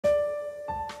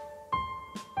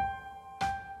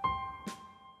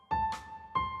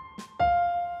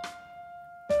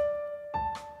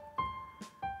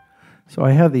So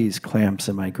I have these clamps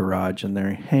in my garage and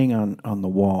they hang on the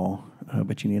wall,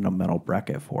 but you need a metal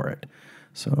bracket for it.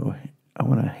 So I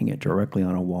want to hang it directly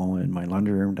on a wall in my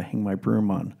laundry room to hang my broom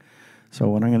on. So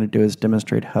what I'm going to do is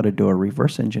demonstrate how to do a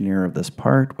reverse engineer of this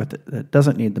part with it. It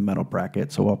doesn't need the metal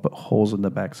bracket, so I'll put holes in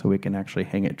the back so we can actually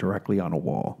hang it directly on a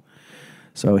wall.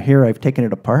 So here I've taken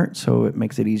it apart so it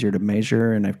makes it easier to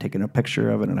measure, and I've taken a picture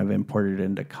of it and I've imported it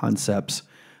into Concepts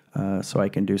so I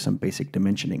can do some basic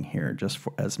dimensioning here just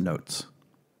as notes.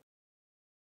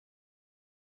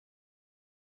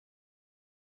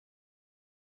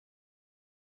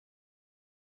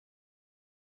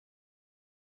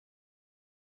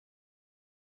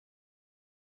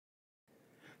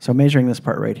 So measuring this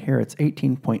part right here, it's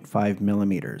 18.5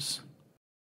 millimeters.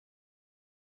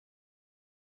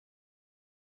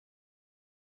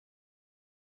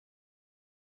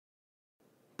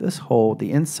 This hole,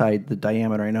 the inside, the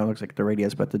diameter, I know it looks like the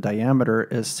radius, but the diameter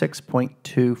is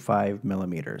 6.25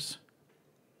 millimeters.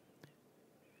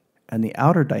 And the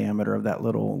outer diameter of that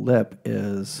little lip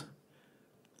is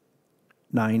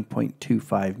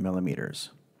 9.25 millimeters.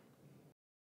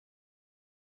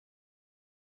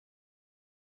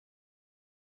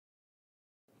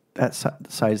 That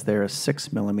size there is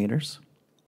 6 millimeters.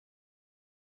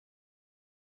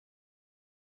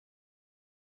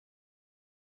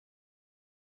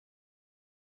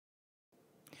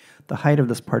 The height of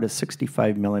this part is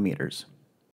 65 millimeters.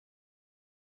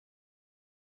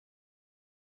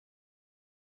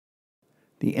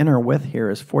 The inner width here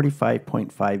is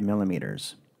 45.5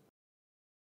 millimeters.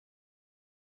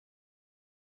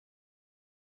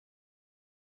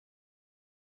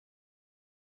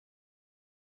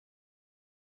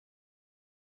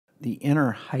 The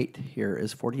inner height here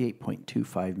is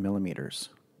 48.25 millimeters.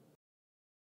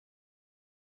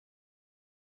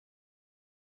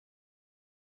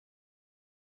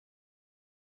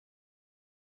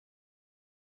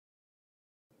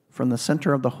 From the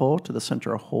center of the hole to the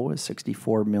center of the hole is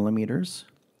 64 millimeters.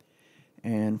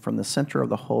 And from the center of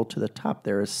the hole to the top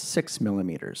there is 6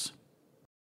 millimeters.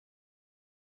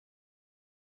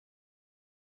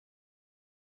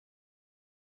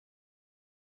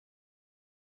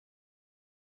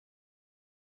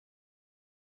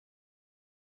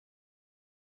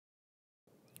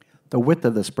 The width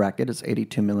of this bracket is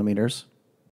 82 millimeters.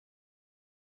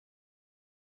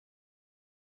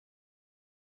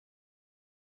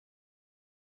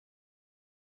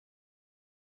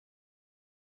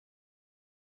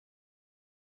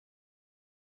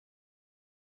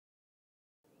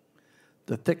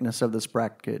 The thickness of this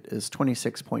bracket is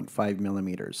 26.5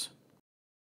 millimeters.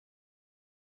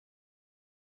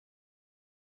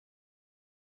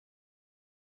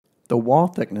 The wall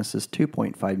thickness is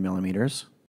 2.5 millimeters.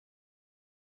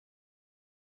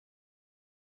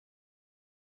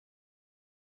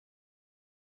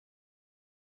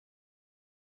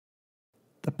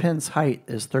 The pin's height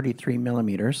is 33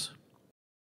 millimeters.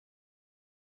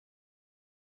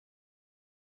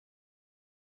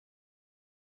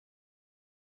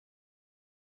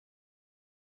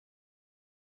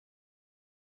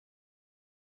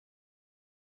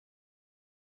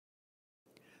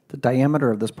 The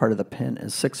diameter of this part of the pin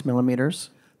is 6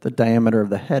 millimeters. The diameter of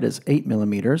the head is 8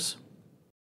 millimeters.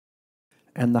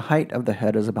 And the height of the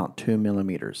head is about 2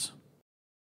 millimeters.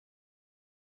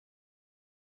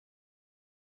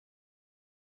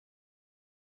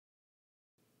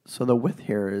 So the width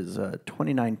here is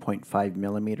 29.5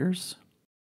 millimeters.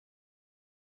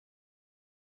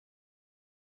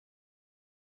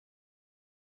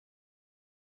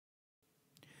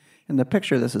 In the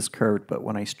picture this is curved, but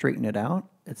when I straighten it out,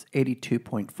 it's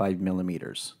 82.5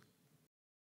 millimeters.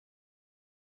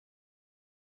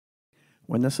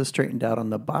 When this is straightened out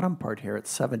on the bottom part here,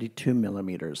 it's 72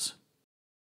 millimeters.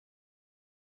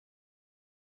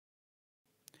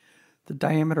 The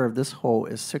diameter of this hole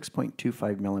is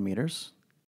 6.25 millimeters.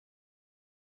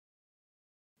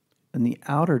 And the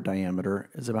outer diameter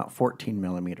is about 14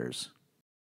 millimeters.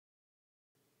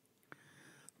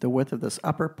 The width of this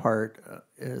upper part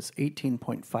is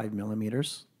 18.5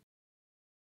 millimeters.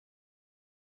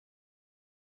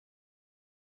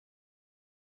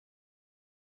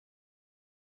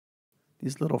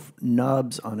 These little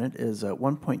nubs on it is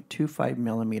 1.25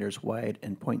 millimeters wide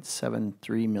and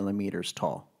 0.73 millimeters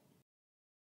tall.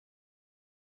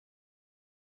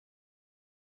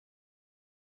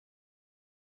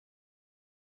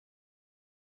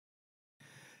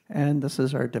 And this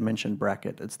is our dimension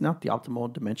bracket. It's not the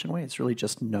optimal dimension way, it's really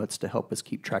just notes to help us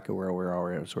keep track of where we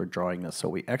are as we're drawing this. So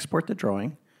we export the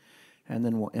drawing, and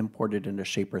then we'll import it into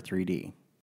Shapr3D.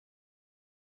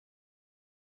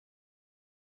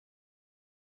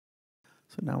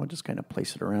 So now we'll just kind of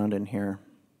place it around in here.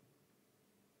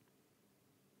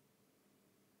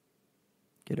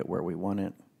 get it where we want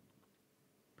it.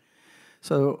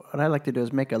 So what I like to do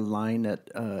is make a line that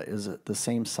is the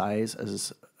same size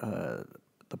as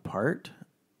the part,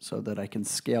 so that I can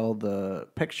scale the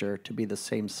picture to be the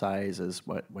same size as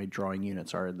what my drawing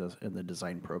units are in the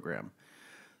design program.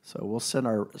 So we'll set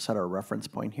our reference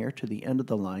point here to the end of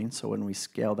the line, so when we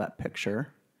scale that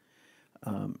picture,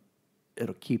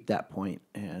 it'll keep that point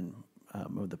and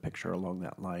move the picture along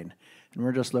that line. And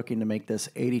we're just looking to make this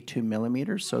 82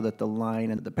 millimeters so that the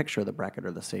line and the picture of the bracket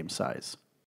are the same size.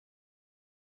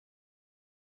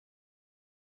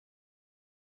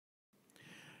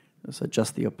 Let's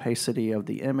adjust the opacity of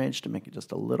the image to make it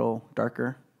just a little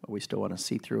darker, but we still want to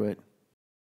see through it.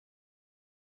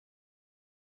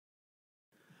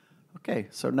 Okay,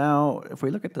 so now if we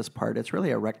look at this part, it's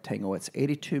really a rectangle. It's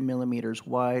 82 millimeters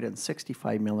wide and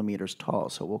 65 millimeters tall.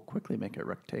 So we'll quickly make a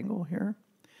rectangle here.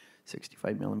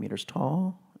 65 millimeters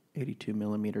tall, 82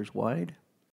 millimeters wide.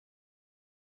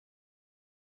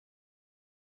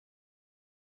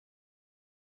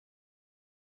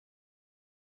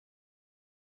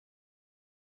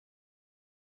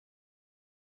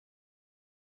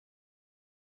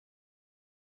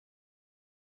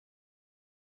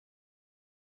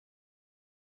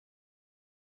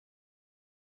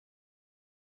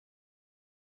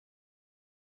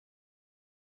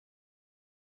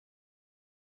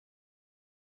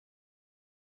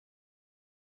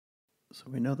 So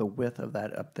we know the width of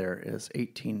that up there is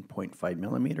 18.5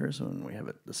 millimeters, and we have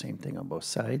it the same thing on both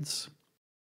sides.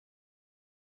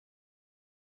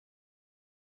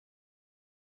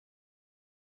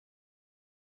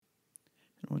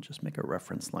 And we'll just make a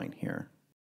reference line here.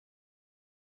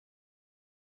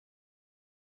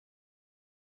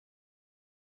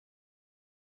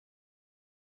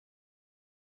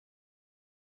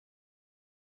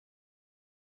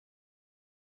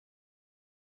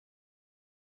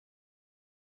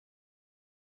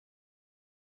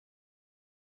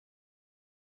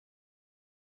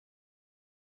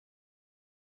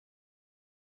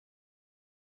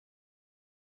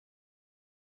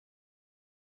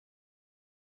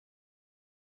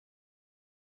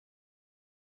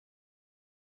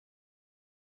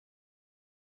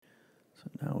 So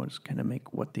now we'll just kind of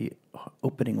make what the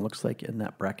opening looks like in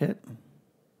that bracket.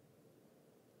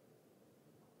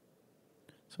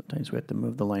 Sometimes we have to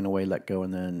move the line away, let go,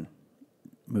 and then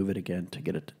move it again to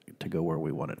get it to go where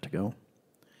we want it to go.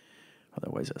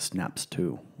 Otherwise it snaps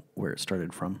to where it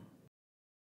started from.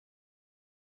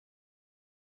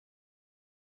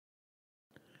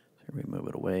 So we move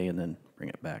it away and then bring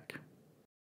it back.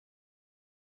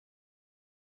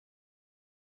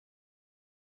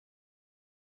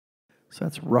 So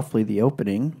that's roughly the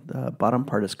opening. The bottom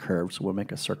part is curved, so we'll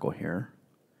make a circle here.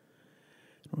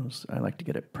 I like to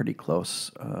get it pretty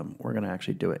close. We're going to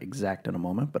actually do it exact in a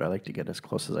moment, but I like to get as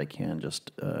close as I can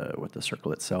just with the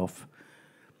circle itself.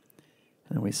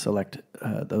 And then we select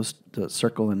the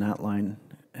circle in that line,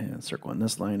 and circle in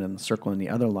this line, and circle in the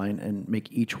other line, and make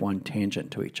each one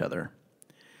tangent to each other.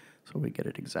 So we get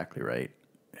it exactly right.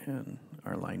 And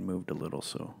our line moved a little,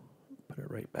 so put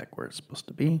it right back where it's supposed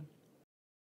to be.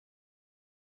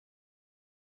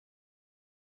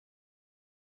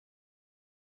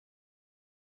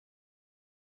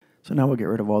 So now we'll get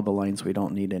rid of all the lines we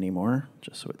don't need anymore,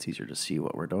 just so it's easier to see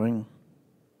what we're doing.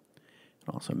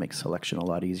 It also makes selection a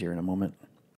lot easier in a moment.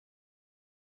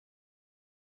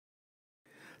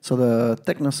 So the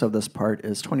thickness of this part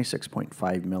is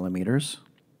 26.5 millimeters.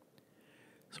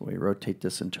 So we rotate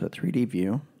this into a 3D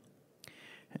view,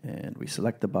 and we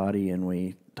select the body and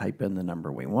we type in the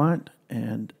number we want,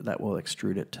 and that will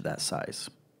extrude it to that size.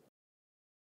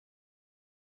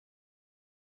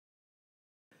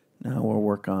 Now we'll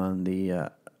work on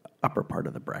the upper part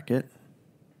of the bracket.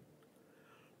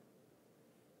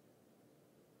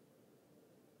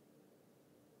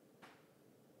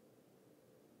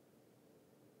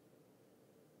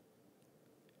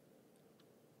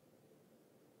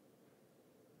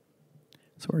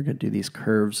 So we're going to do these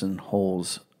curves and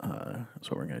holes. That's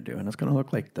what we're going to do. And it's going to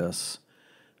look like this.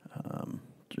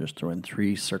 Just throw in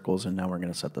 3 circles, and now we're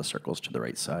going to set the circles to the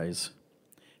right size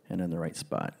and in the right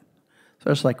spot. So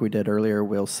just like we did earlier,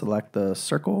 we'll select the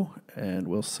circle, and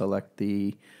we'll select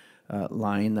the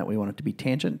line that we want it to be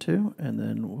tangent to, and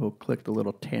then we'll click the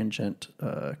little tangent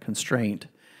constraint,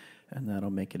 and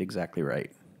that'll make it exactly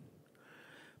right.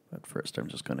 But first I'm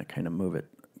just going to kind of move it,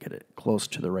 get it close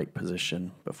to the right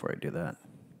position before I do that.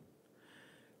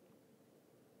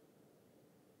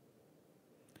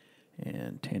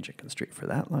 And tangent constraint for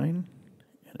that line,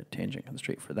 and a tangent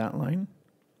constraint for that line,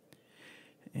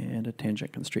 and a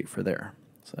tangent constraint for there.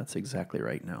 So that's exactly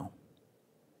right now.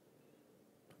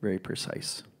 Very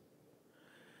precise.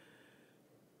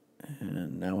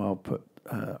 And now I'll put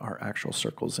our actual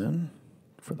circles in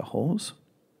for the holes.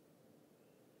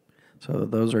 So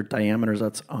those are diameters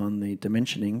that's on the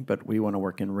dimensioning, but we want to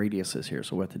work in radiuses here,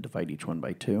 so we'll have to divide each one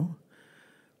by 2.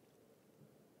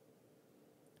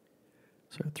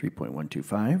 So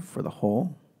 3.125 for the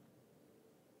hole.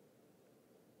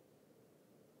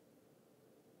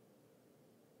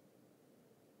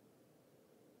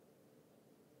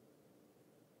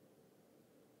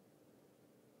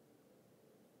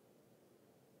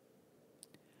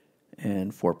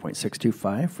 And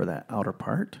 4.625 for that outer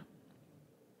part.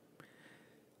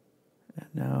 And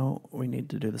now we need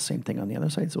to do the same thing on the other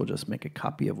side, so we'll just make a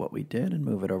copy of what we did and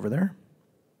move it over there.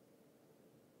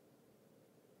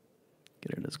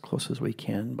 Get it as close as we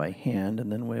can by hand,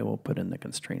 and then we will put in the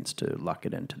constraints to lock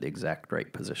it into the exact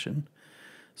right position.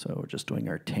 So we're just doing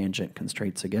our tangent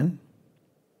constraints again.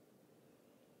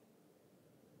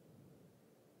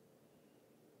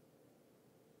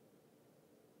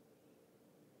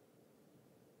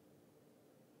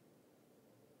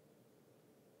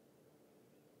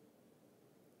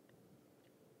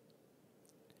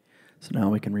 So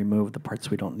now we can remove the parts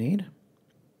we don't need.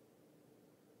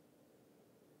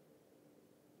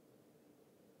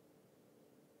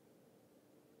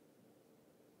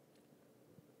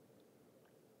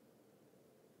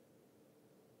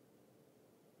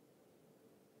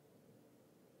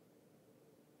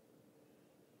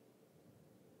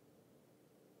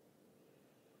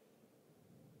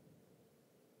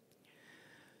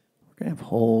 We're going to have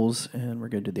holes, and we're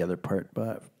going to do the other part,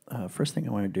 but first thing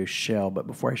I want to do is shell. But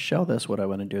before I shell this, what I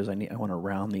want to do is I want to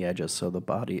round the edges so the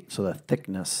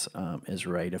thickness is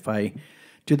right. If I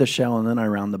do the shell and then I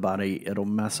round the body, it'll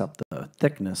mess up the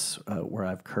thickness where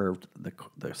I've curved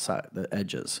the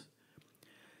edges.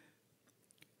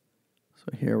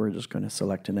 So here we're just going to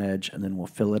select an edge, and then we'll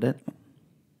fillet it.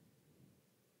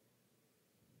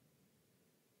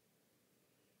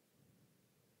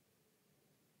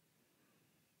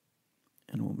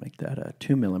 And we'll make that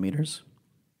 2 millimeters.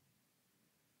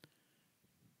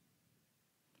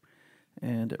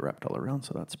 And it wrapped all around,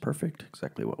 so that's perfect,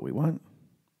 exactly what we want.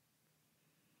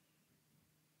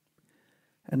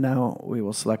 And now we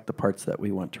will select the parts that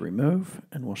we want to remove,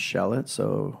 and we'll shell it.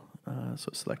 So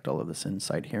select all of this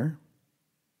inside here.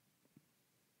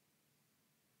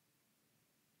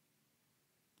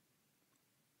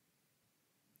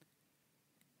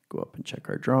 Go up and check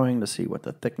our drawing to see what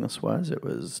the thickness was. It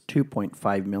was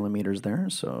 2.5 millimeters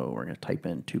there, so we're going to type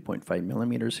in 2.5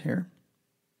 millimeters here.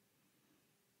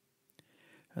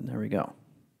 And there we go. All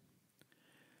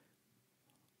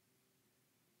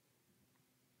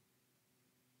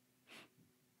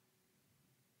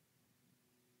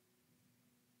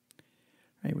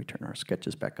right, we turn our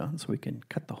sketches back on so we can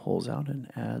cut the holes out and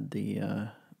add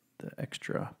the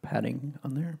extra padding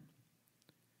on there.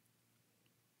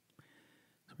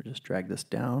 So we just drag this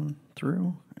down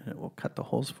through, and it will cut the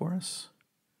holes for us.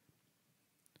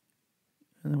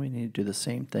 And then we need to do the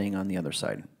same thing on the other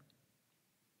side.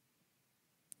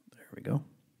 There we go.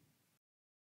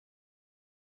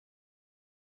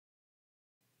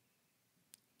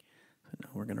 So now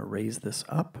we're going to raise this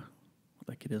up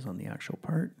like it is on the actual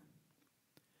part.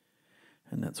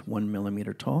 And that's 1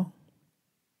 millimeter tall.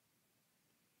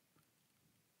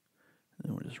 And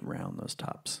then we'll just round those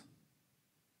tops.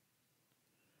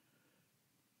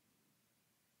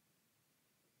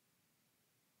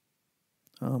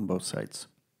 On both sides.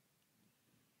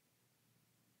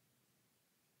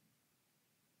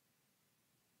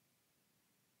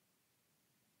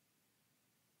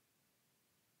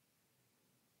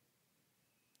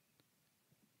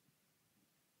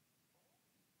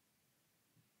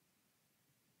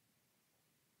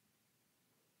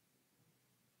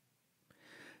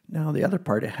 Now the other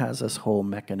part, it has this whole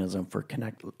mechanism for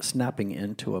snapping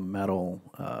into a metal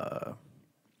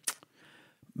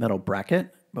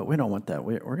bracket, but we don't want that.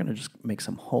 We're going to just make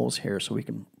some holes here so we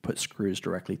can put screws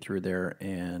directly through there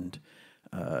and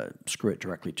screw it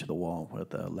directly to the wall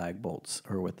with lag bolts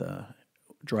or with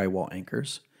drywall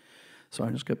anchors. So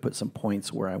I'm just going to put some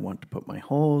points where I want to put my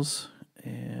holes,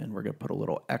 and we're going to put a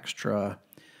little extra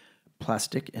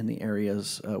plastic in the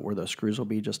areas where the screws will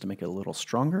be, just to make it a little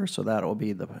stronger. So that will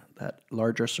be that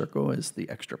larger circle is the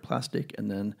extra plastic, and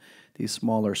then these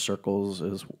smaller circles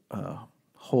is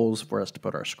holes for us to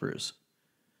put our screws.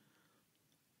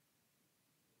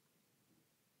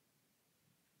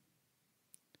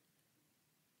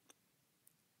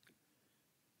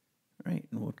 All right,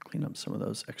 and we'll clean up some of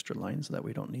those extra lines that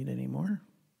we don't need anymore.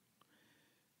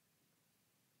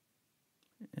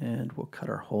 And we'll cut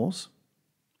our holes.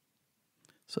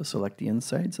 So select the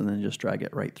insides and then just drag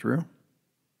it right through.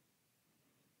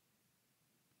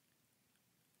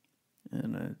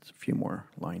 It's a few more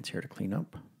lines here to clean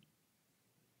up.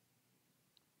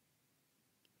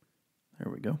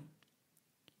 There we go.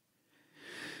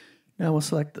 Now we'll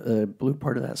select the blue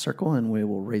part of that circle and we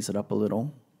will raise it up a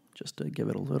little just to give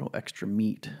it a little extra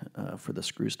meat for the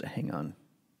screws to hang on.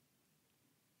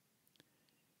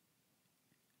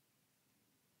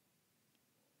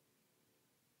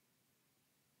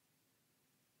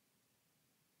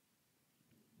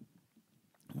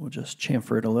 We'll just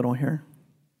chamfer it a little here.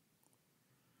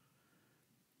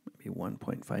 Maybe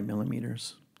 1.5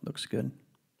 millimeters. Looks good.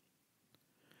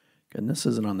 And this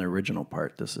isn't on the original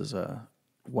part. This is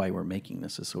why we're making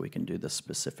this, is so we can do this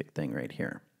specific thing right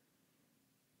here.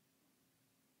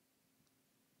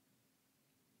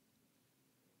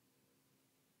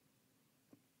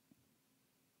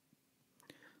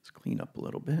 Let's clean up a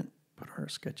little bit. Put our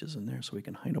sketches in there so we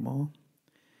can hide them all.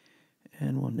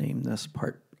 And we'll name this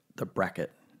part the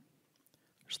bracket.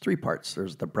 There's three parts.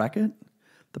 There's the bracket,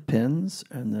 the pins,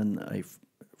 and then,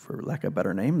 for lack of a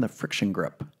better name, the friction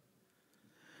grip.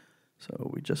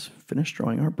 So we just finished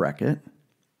drawing our bracket,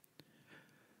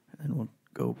 and we'll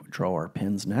go draw our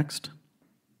pins next.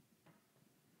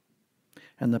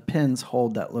 And the pins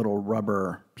hold that little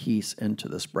rubber piece into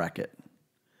this bracket.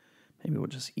 Maybe we'll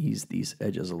just ease these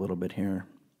edges a little bit here.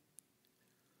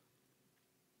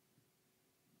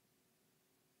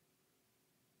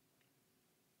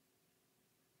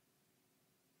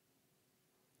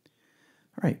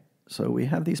 All right, so we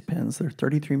have these pins. They're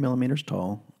 33 millimeters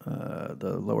tall.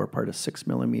 The lower part is 6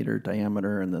 millimeter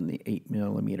diameter, and then the 8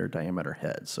 millimeter diameter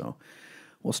head. So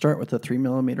we'll start with a 3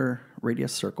 millimeter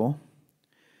radius circle.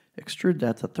 Extrude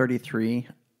that to 33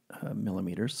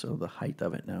 millimeters, so the height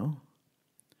of it now.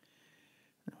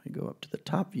 And we go up to the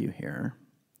top view here.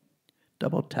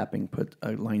 Double tapping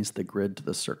aligns the grid to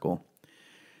the circle.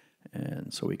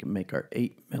 And so we can make our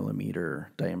 8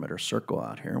 millimeter diameter circle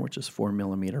out here, which is 4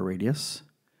 millimeter radius.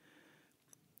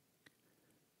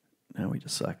 Now we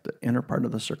just select the inner part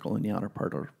of the circle and the outer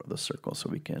part of the circle so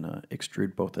we can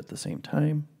extrude both at the same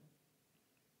time.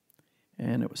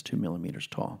 And it was 2 millimeters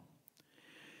tall.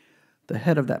 The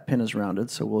head of that pin is rounded,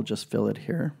 so we'll just fill it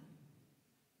here.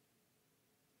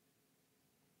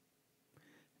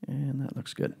 And that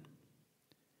looks good.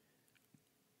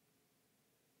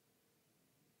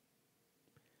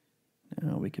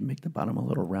 Now we can make the bottom a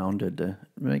little rounded. It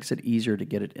makes it easier to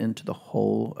get it into the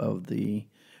hole of the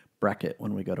bracket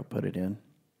when we go to put it in.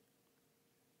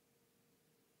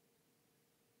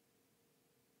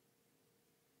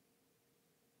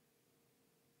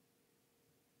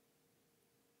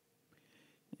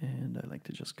 And I like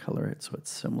to just color it so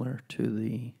it's similar to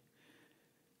the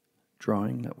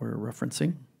drawing that we're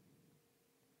referencing.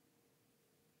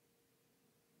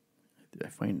 I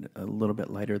find a little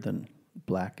bit lighter than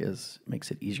black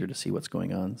makes it easier to see what's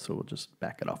going on, so we'll just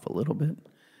back it off a little bit.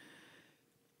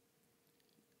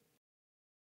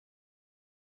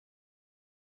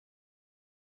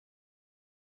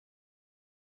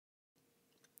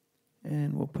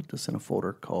 And we'll put this in a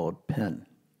folder called Pen.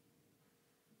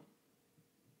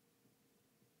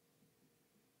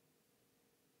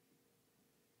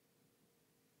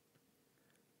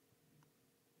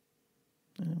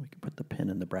 And we can put the pin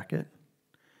in the bracket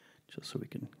just so we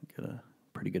can get a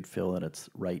pretty good feel that it's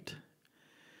right.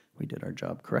 We did our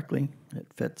job correctly. It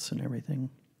fits and everything.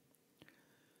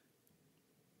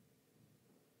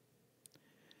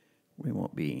 We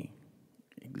won't be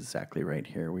exactly right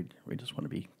here. We just want to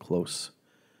be close.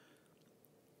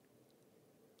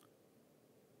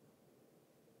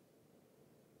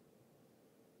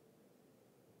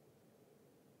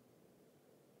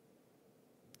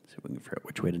 See if we can figure out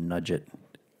which way to nudge it,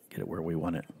 get it where we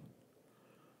want it.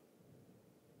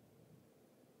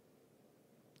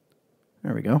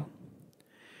 There we go.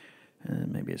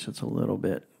 And maybe it's just a little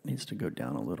bit, needs to go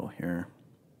down a little here.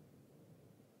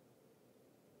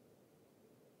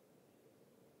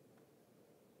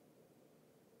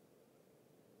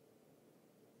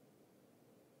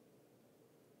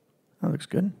 That looks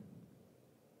good.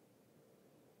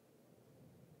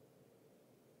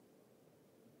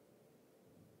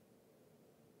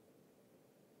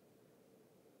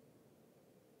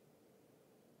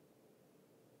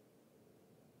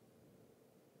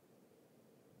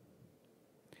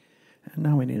 And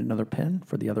now we need another pen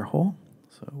for the other hole.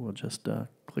 So we'll just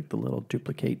click the little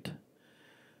duplicate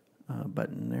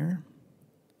button there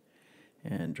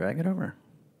and drag it over.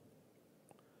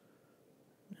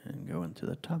 And go into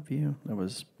the top view. That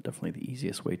was definitely the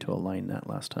easiest way to align that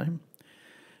last time.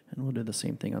 And we'll do the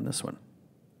same thing on this one.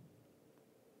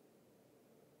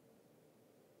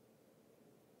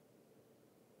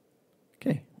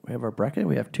 Okay, we have our bracket.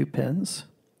 We have two pins.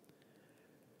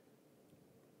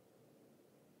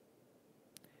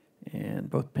 And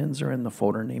both pins are in the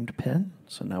folder named pin,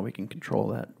 so now we can control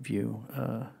that view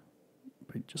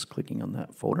by just clicking on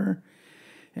that folder.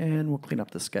 And we'll clean up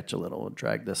the sketch a little. We'll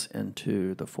drag this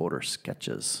into the folder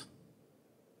sketches.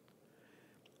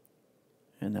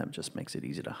 And that just makes it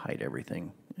easy to hide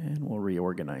everything. And we'll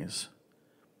reorganize.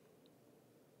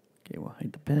 Okay, we'll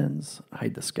hide the pins,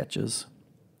 hide the sketches.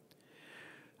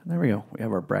 And there we go. We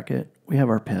have our bracket, we have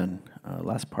our pin.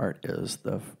 Last part is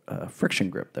the friction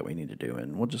grip that we need to do.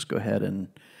 And we'll just go ahead and,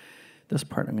 this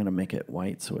part I'm going to make it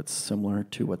white so it's similar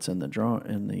to what's in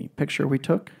the picture we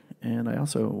took. And I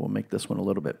also will make this one a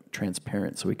little bit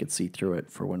transparent so we could see through it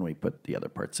for when we put the other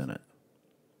parts in it.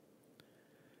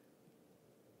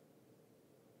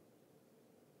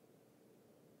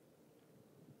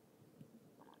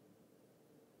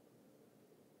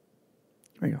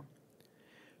 There we go.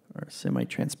 Our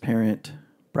semi-transparent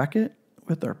bracket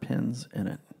with our pins in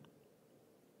it.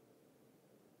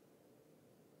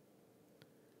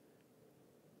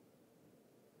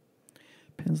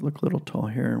 Pins look a little tall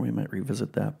here, and we might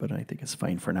revisit that, but I think it's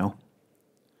fine for now.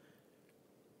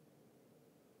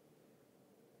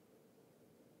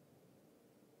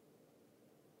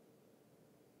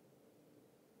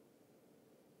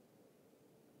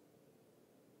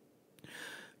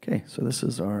 Okay, so this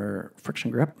is our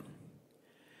friction grip.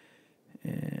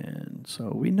 And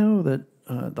so we know that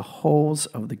the holes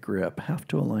of the grip have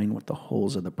to align with the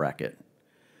holes of the bracket.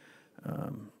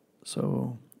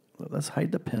 So let's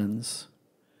hide the pins.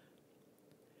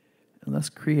 And let's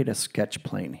create a sketch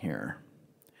plane here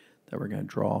that we're going to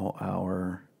draw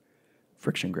our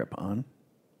friction grip on.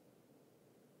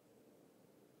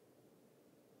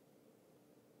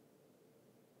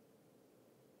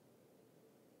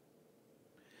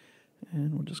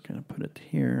 And we'll just kind of put it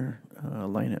here,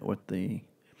 align it with the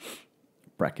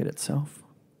bracket itself.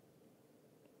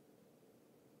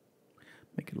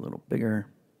 Make it a little bigger.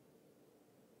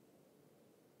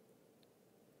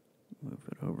 Move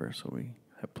it over so we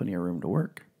have plenty of room to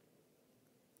work.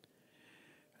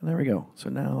 And there we go. So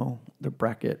now the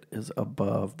bracket is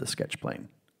above the sketch plane.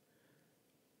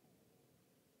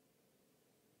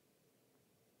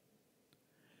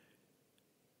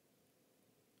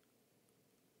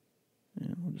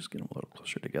 And we'll just get them a little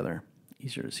closer together.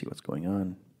 Easier to see what's going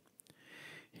on.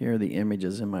 Here the image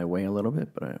is in my way a little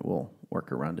bit, but I will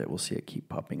work around it. We'll see it keep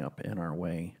popping up in our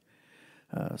way.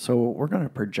 So we're going to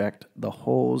project the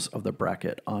holes of the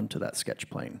bracket onto that sketch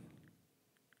plane.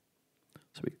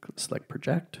 So we select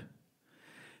project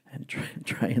and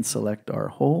try and select our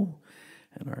hole,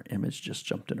 and our image just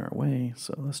jumped in our way.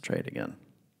 So let's try it again.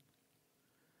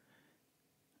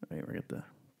 All right, we're going to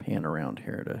pan around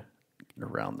here to get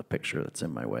around the picture that's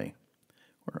in my way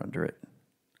or under it.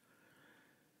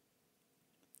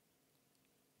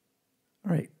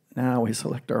 All right, now we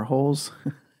select our holes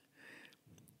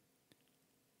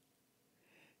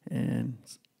and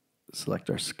select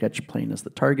our sketch plane as the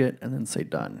target and then say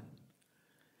done.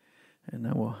 And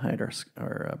now we'll hide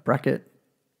our bracket.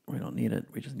 We don't need it.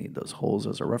 We just need those holes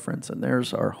as a reference. And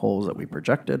there's our holes that we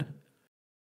projected.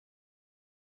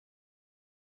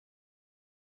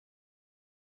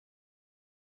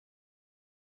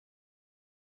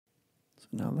 So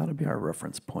now that'll be our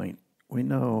reference point. We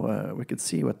know we could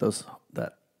see what the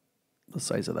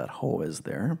size of that hole is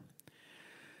there.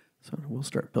 So we'll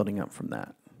start building up from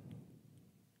that.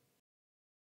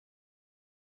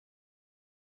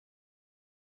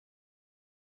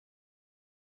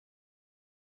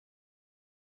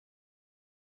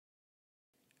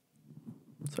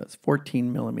 So that's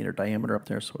 14 millimeter diameter up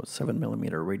there, so a 7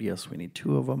 millimeter radius. We need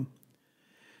 2 of them.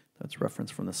 That's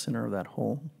referenced from the center of that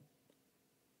hole.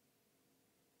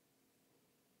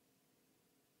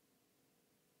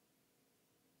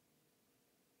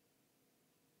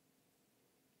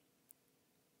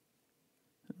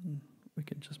 And we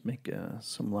can just make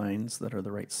some lines that are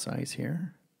the right size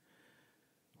here.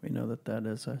 We know that that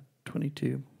is a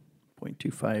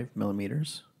 22.25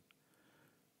 millimeters.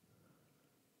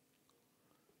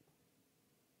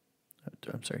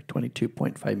 I'm sorry,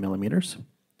 22.5 millimeters.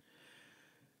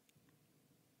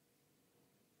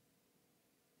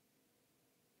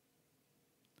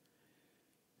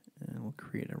 And we'll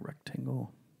create a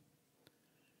rectangle.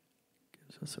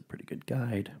 Gives us a pretty good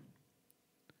guide.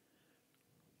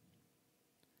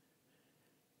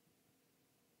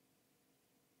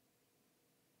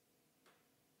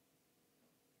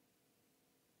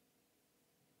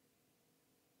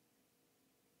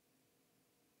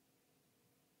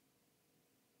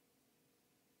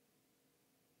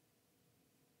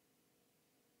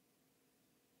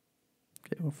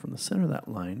 Okay, well, from the center of that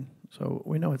line, so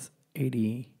we know it's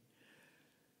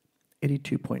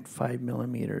 82.5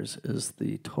 millimeters is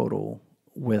the total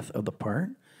width of the part.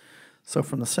 So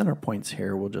from the center points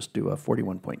here, we'll just do a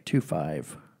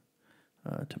 41.25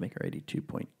 to make our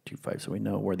 82.25, so we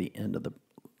know where the end of the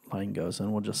line goes.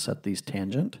 And we'll just set these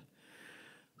tangent.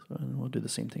 So, and we'll do the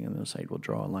same thing on the other side. We'll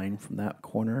draw a line from that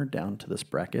corner down to this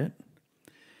bracket.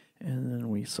 And then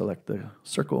we select the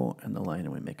circle and the line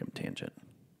and we make them tangent.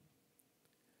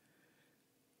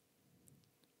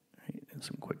 All right, and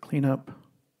some quick cleanup.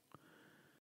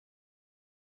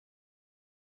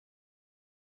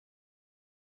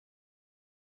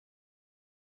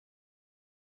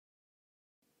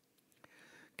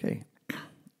 Okay,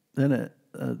 then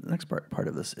the next part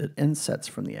of this, it insets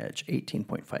from the edge,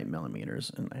 18.5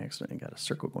 millimeters, and I accidentally got a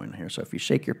circle going here. So if you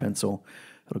shake your pencil,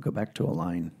 it'll go back to a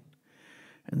line,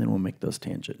 and then we'll make those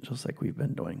tangent, just like we've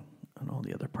been doing on all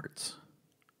the other parts.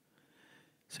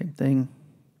 Same thing,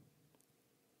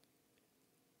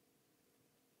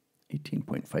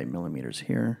 18.5 millimeters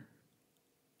here,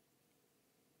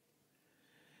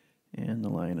 and the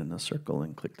line in the circle,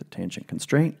 and click the tangent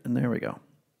constraint, and there we go.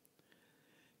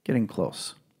 Getting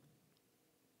close.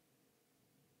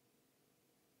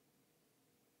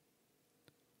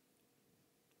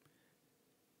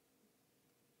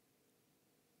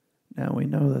 Now we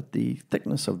know that the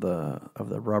thickness of the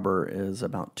rubber is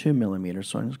about 2 millimeters,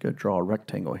 so I'm just going to draw a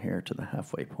rectangle here to the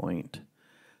halfway point,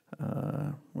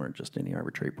 or just any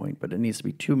arbitrary point, but it needs to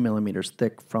be 2 millimeters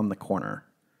thick from the corner,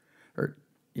 or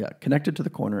yeah, connected to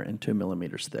the corner and 2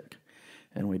 millimeters thick.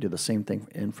 And we do the same thing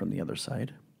in from the other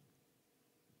side.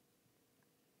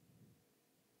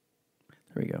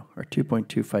 There we go, our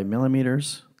 2.25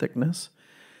 millimeters thickness.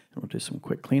 And we'll do some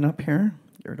quick cleanup here,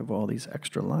 get rid of all these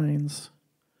extra lines.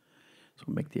 So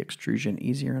we'll make the extrusion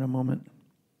easier in a moment.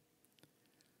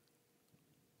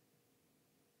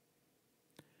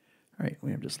 All right,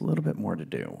 we have just a little bit more to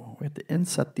do. We have to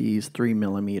inset these 3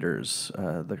 millimeters,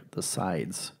 the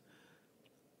sides,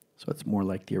 so it's more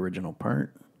like the original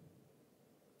part.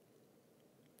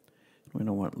 We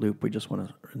don't want loop, we just want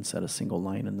to inset a single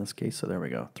line in this case, so there we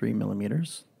go, 3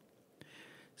 millimeters.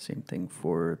 Same thing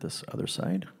for this other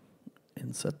side.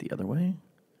 Inset the other way,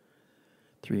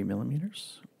 3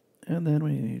 millimeters. And then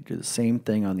we need to do the same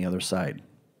thing on the other side.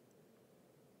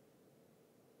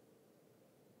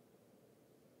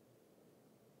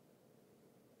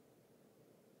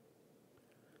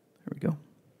 There we go. All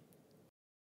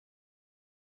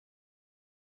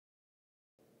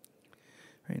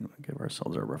right, we'll give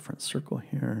ourselves our reference circle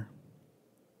here.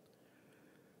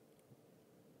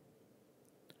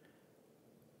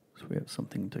 So we have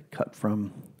something to cut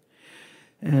from.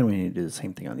 And we need to do the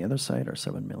same thing on the other side, our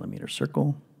 7 millimeter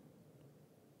circle.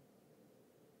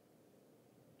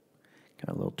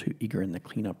 Got a little too eager in the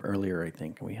cleanup earlier, I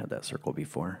think. We had that circle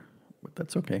before, but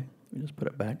that's okay. We just put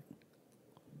it back.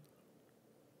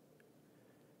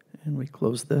 And we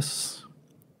close this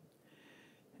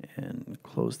and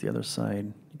close the other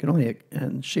side. You can only,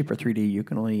 in Shapr3D, you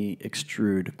can only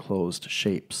extrude closed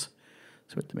shapes.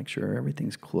 So we have to make sure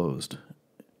everything's closed.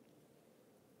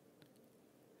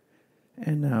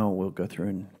 And now we'll go through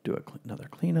and do another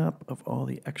cleanup of all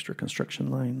the extra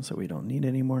construction lines that we don't need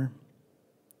anymore.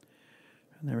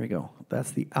 And there we go. That's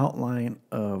the outline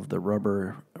of the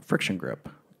rubber friction grip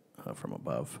from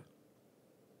above.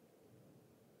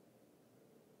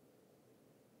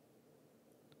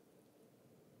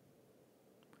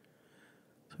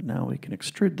 So now we can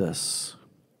extrude this.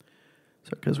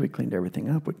 So because we cleaned everything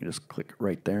up, we can just click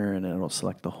right there and it'll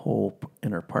select the whole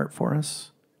inner part for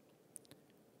us.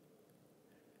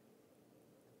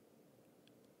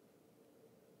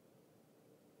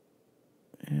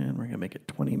 And we're going to make it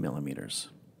 20 millimeters.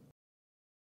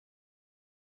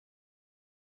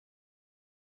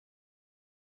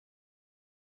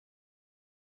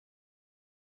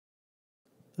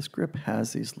 This grip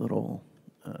has these little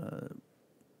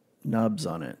nubs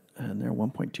on it, and they're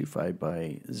 1.25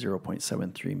 by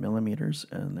 0.73 millimeters,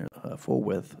 and they're full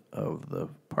width of the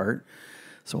part.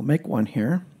 So we'll make one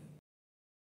here.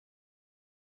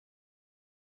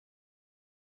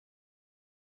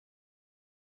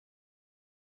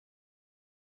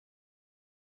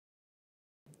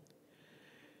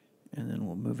 And then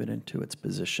we'll move it into its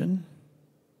position.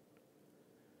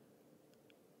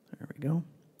 There we go.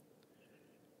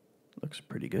 Looks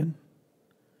pretty good.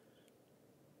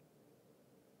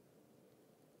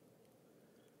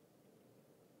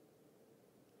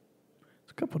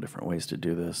 There's a couple different ways to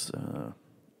do this.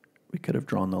 We could have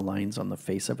drawn the lines on the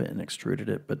face of it and extruded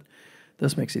it, but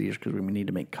this makes it easier because we need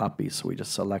to make copies, so we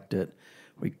just select it.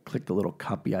 We click the little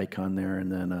copy icon there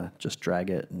and then just drag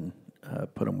it and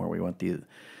put them where we want the.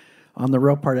 On the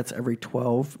real part, it's every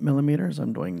 12 millimeters.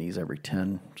 I'm doing these every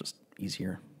 10, just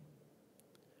easier.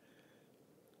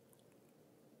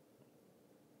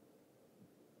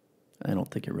 I don't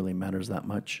think it really matters that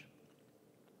much.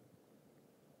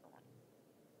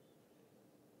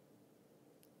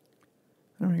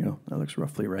 There we go. That looks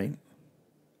roughly right.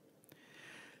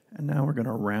 And now we're going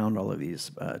to round all of these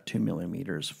 2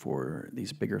 millimeters for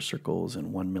these bigger circles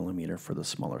and 1 millimeter for the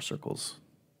smaller circles.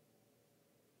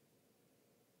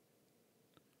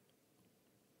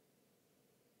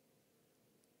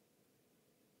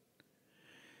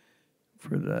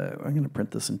 I'm going to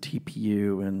print this in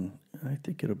TPU, and I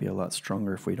think it'll be a lot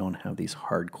stronger if we don't have these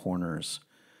hard corners.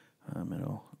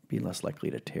 It'll be less likely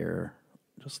to tear,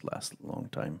 just last a long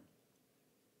time.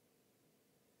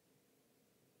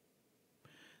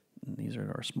 And these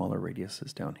are our smaller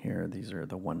radiuses down here. These are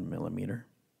the 1 millimeter.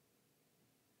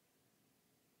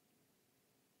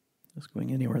 Just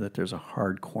going anywhere that there's a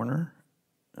hard corner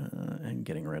and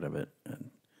getting rid of it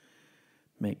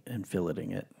and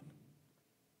filleting it.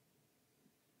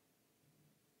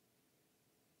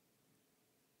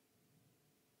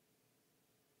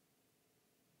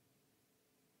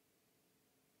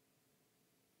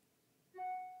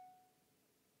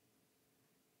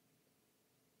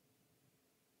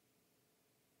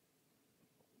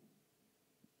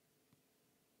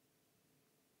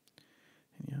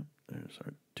 Yep, there's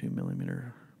our 2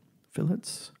 millimeter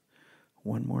fillets.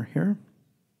 One more here.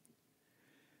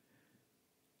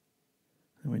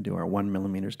 Then we do our 1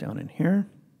 millimeters down in here.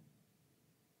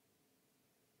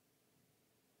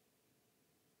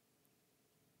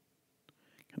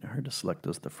 Kind of hard to select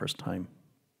those the first time,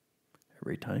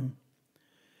 every time.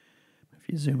 If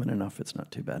you zoom in enough, it's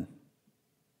not too bad.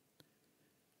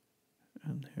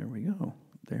 And there we go.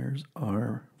 There's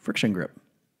our friction grip.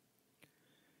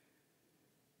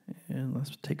 And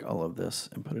let's take all of this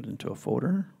and put it into a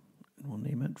folder, and we'll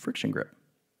name it Friction Grip.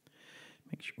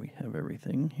 Make sure we have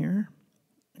everything here.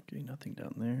 Okay, nothing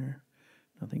down there,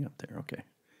 nothing up there. Okay,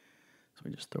 so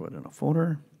we just throw it in a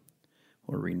folder.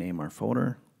 We'll rename our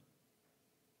folder.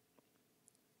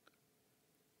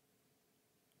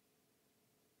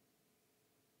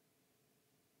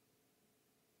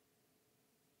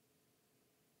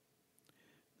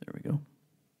 There we go.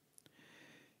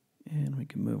 And we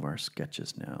can move our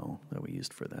sketches now that we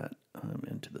used for that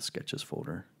into the sketches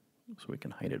folder so we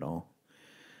can hide it all.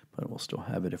 But we'll still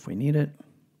have it if we need it.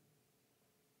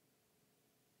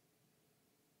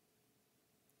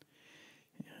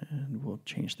 And we'll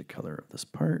change the color of this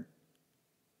part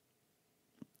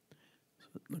so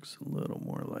it looks a little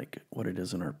more like what it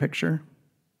is in our picture.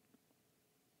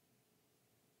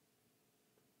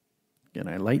 Again,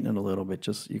 I lighten it a little bit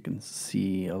just so you can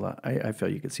see a lot. I feel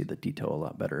you can see the detail a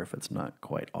lot better if it's not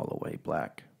quite all the way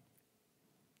black.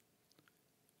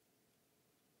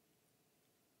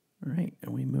 All right,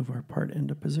 and we move our part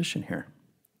into position here.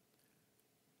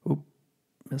 Oop,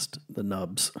 missed the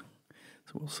nubs.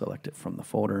 So we'll select it from the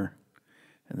folder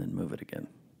and then move it again.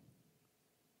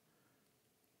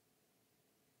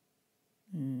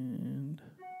 And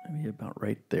maybe about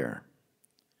right there.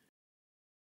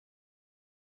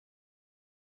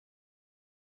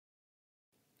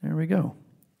 There we go.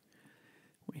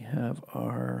 We have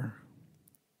our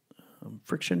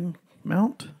friction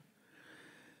mount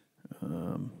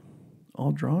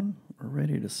all drawn. We're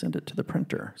ready to send it to the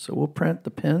printer. So we'll print the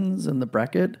pins and the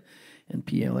bracket in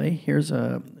PLA. Here's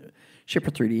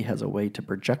Shapr3D has a way to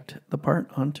project the part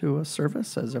onto a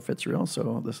surface as if it's real.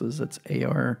 So this is its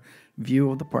AR view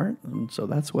of the part, and so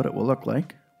that's what it will look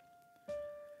like.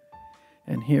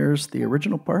 And here's the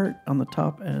original part on the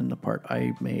top and the part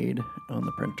I made on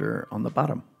the printer on the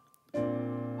bottom.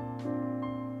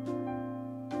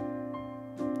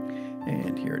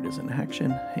 And here it is in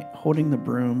action, holding the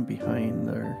broom behind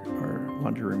our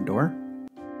laundry room door.